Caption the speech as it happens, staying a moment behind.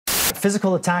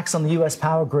Physical attacks on the US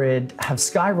power grid have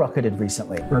skyrocketed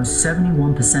recently. Rose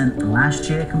 71% last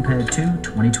year compared to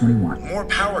 2021. More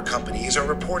power companies are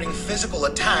reporting physical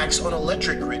attacks on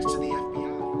electric grids to the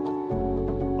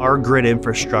FBI. Our grid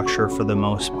infrastructure, for the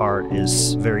most part,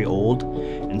 is very old,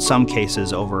 in some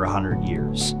cases over 100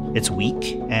 years. It's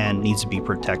weak and needs to be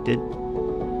protected.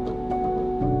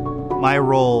 My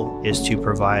role is to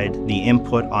provide the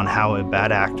input on how a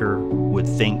bad actor would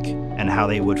think and how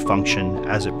they would function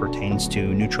as it pertains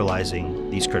to neutralizing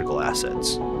these critical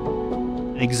assets.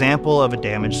 An example of a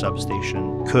damaged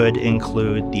substation could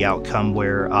include the outcome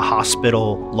where a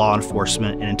hospital, law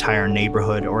enforcement, an entire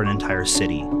neighborhood, or an entire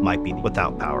city might be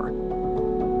without power.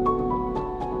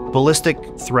 Ballistic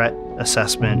threat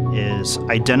assessment is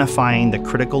identifying the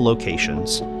critical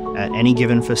locations at any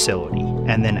given facility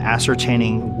and then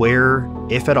ascertaining where,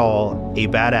 if at all, a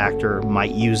bad actor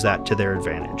might use that to their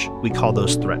advantage. We call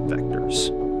those threat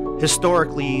vectors.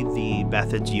 Historically, the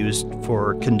methods used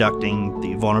for conducting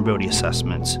the vulnerability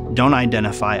assessments don't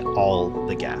identify all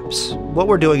the gaps. What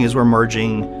we're doing is we're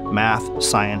merging math,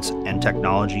 science, and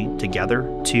technology together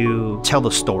to tell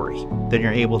the story. Then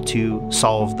you're able to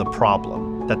solve the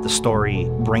problem that the story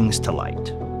brings to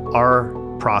light. Our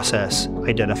process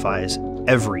identifies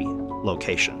every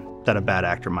location that a bad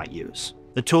actor might use.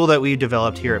 The tool that we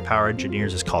developed here at Power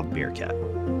Engineers is called Meerkat.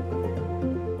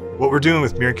 What we're doing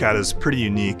with Meerkat is pretty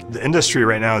unique. The industry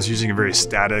right now is using a very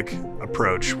static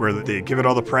approach where they give it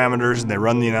all the parameters and they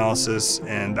run the analysis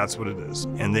and that's what it is.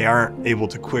 And they aren't able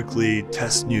to quickly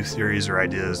test new theories or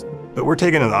ideas. But we're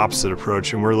taking an opposite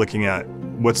approach and we're looking at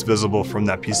what's visible from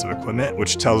that piece of equipment,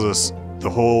 which tells us the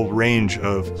whole range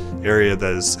of area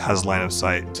that has line of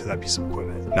sight to that piece of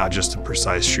equipment, not just a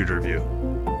precise shooter view.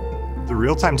 The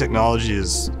real-time technology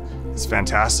is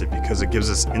fantastic because it gives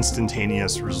us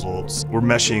instantaneous results. We're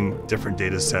meshing different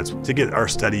data sets to get our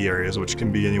study areas, which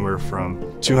can be anywhere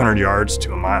from 200 yards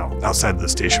to a mile outside the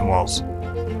station walls.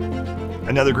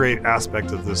 Another great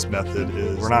aspect of this method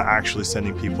is we're not actually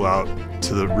sending people out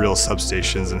to the real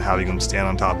substations and having them stand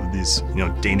on top of these,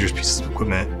 dangerous pieces of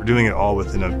equipment. We're doing it all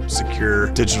within a secure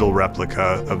digital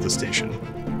replica of the station.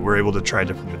 We're able to try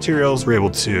different materials, we're able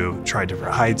to try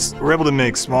different heights. We're able to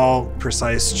make small,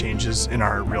 precise changes in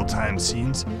our real-time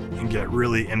scenes and get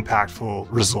really impactful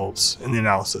results in the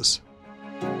analysis.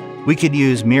 We could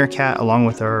use Meerkat along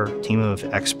with our team of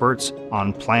experts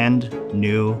on planned,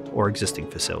 new, or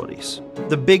existing facilities.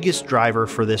 The biggest driver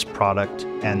for this product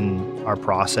and our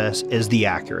process is the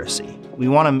accuracy. We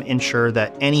want to ensure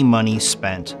that any money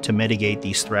spent to mitigate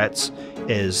these threats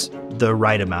is the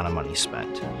right amount of money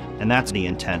spent. And that's the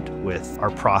intent with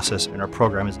our process and our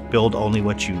program is build only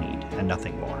what you need and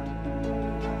nothing more.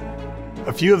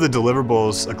 A few of the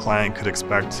deliverables a client could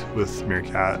expect with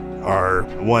Meerkat are,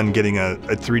 one, getting a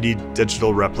 3D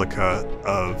digital replica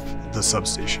of the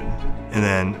substation, and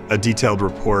then a detailed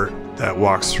report that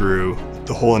walks through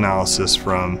the whole analysis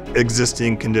from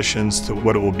existing conditions to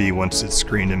what it will be once it's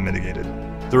screened and mitigated.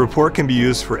 The report can be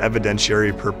used for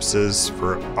evidentiary purposes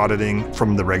for auditing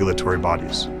from the regulatory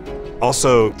bodies.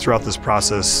 Also, throughout this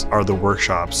process are the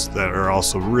workshops that are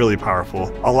also really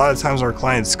powerful. A lot of times our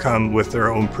clients come with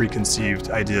their own preconceived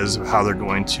ideas of how they're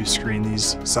going to screen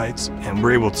these sites, and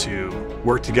we're able to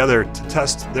work together to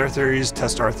test their theories,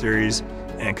 test our theories,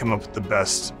 and come up with the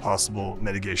best possible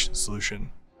mitigation solution.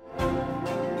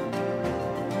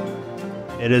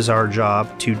 It is our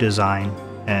job to design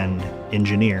and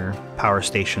engineer power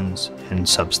stations and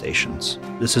substations.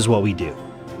 This is what we do.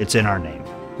 It's in our name.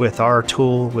 With our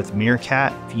tool, with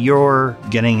Meerkat, you're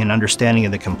getting an understanding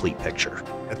of the complete picture.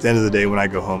 At the end of the day, when I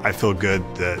go home, I feel good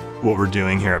that what we're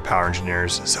doing here at Power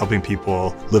Engineers is helping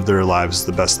people live their lives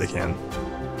the best they can.